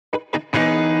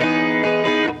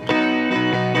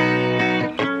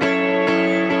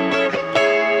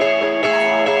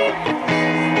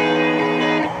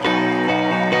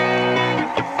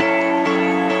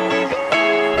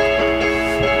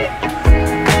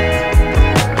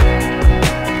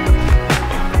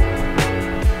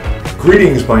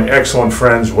Greetings, my excellent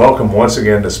friends. Welcome once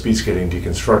again to Speed Skating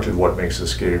Deconstructed, What Makes a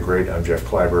Skater Great. I'm Jeff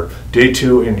Kleiber. Day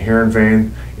 2 in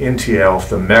Heerenveen, in Thialf,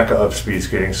 the mecca of speed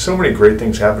skating. So many great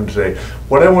things happened today.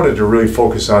 What I wanted to really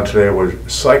focus on today were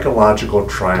psychological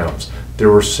triumphs. There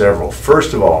were several.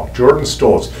 First of all, Jordan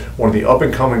Stolz, one of the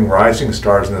up-and-coming rising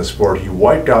stars in the sport. He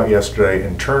wiped out yesterday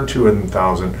in turn 2 in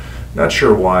 1,000. Not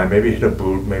sure why. Maybe he hit a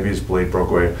boot. Maybe his blade broke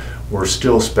away. We're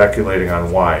still speculating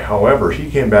on why. However,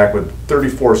 he came back with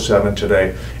 34.7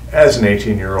 today as an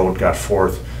 18-year-old, got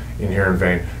fourth in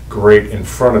Heerenveen. Great in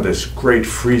front of this great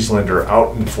Frieslander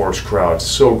out in force crowd.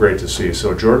 So great to see.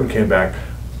 So Jordan came back.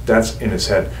 That's in his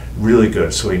head. Really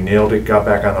good. So he nailed it, got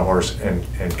back on the horse, and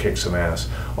kicked some ass.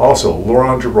 Also,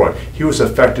 Laurent Dubreuil. He was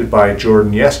affected by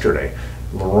Jordan yesterday.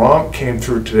 Laurent came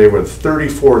through today with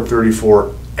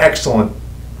 34.34. Excellent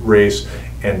race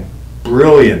and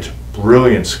brilliant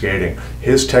skating.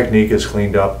 His technique is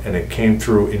cleaned up and it came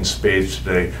through in spades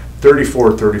today.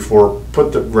 34.34,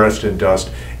 put the rest in dust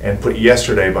and put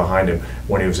yesterday behind him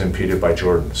when he was impeded by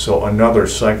Jordan. So another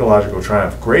psychological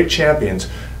triumph. Great champions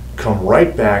come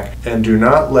right back and do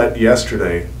not let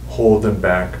yesterday hold them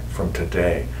back from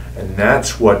today. And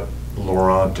that's what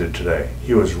Laurent did today.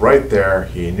 He was right there,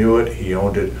 he knew it, he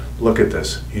owned it. Look at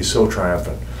this, he's so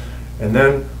triumphant. And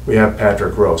then we have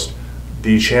Patrick Roest,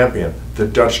 the champion, the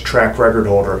Dutch track record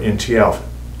holder in Thialf,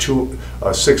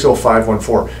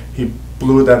 6:05.14. He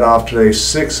blew that off today,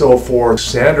 6:04.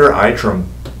 Sander Eitram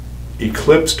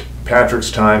eclipsed Patrick's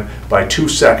time by 2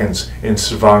 seconds in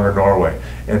Stavanger, Norway.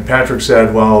 And Patrick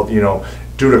said, well, you know,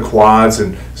 due to quads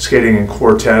and skating in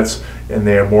quartets and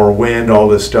they have more wind, all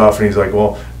this stuff, and he's like,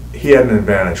 well, he had an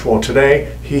advantage. Well,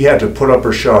 today he had to put up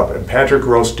or shut up, and Patrick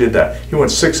Roest did that. He went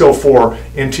 6:04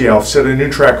 in Thialf, set a new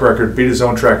track record, beat his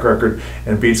own track record,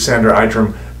 and beat Sander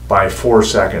Eitram by 4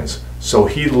 seconds. So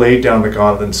he laid down the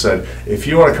gauntlet and said, if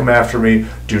you want to come after me,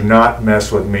 do not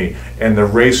mess with me. And the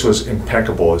race was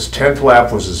impeccable. His 10th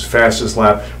lap was his fastest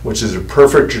lap, which is a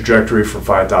perfect trajectory for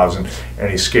 5,000, and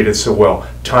he skated so well.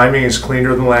 Timing is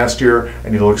cleaner than last year,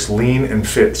 and he looks lean and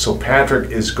fit. So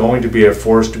Patrick is going to be a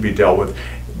force to be dealt with.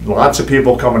 Lots of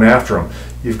people coming after him.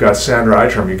 You've got Sander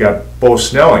Eitram, you've got Bo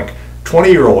Snelling,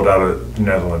 20-year-old out of the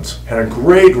Netherlands. Had a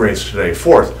great race today,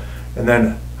 fourth. And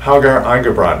then Hagar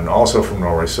Ingebrigtsen, also from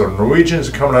Norway. So Norwegians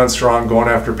are coming on strong, going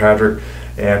after Patrick,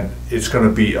 and it's going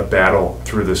to be a battle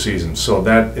through the season. So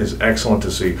that is excellent to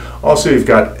see. Also, you've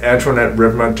got Antoinette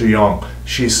Rivement de Jong.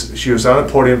 She was on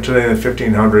the podium today in the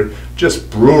 1500, just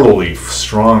brutally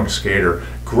strong skater.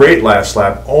 Great last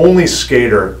lap, only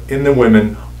skater in the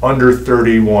women under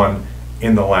 31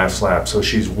 in the last lap. So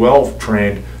she's well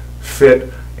trained,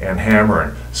 fit, and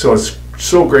hammering. So it's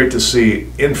so great to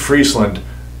see in Friesland,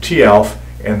 Thialf,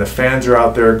 and the fans are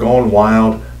out there going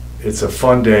wild. It's a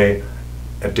fun day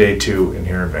at day 2 in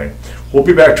Heerenveen. We'll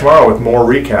be back tomorrow with more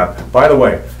recap. By the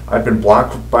way, I've been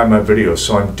blocked by my videos,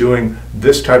 so I'm doing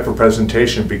this type of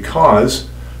presentation because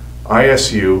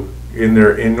ISU, in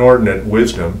their inordinate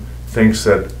wisdom, thinks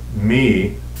that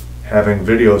me having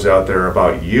videos out there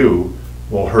about you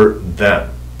will hurt them.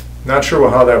 Not sure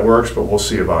how that works, but we'll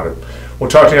see about it. We'll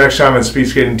talk to you next time on Speed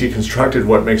Skating Deconstructed,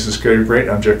 What Makes a Skater Great.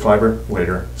 I'm Jeff Kleiber.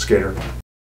 Later, skater.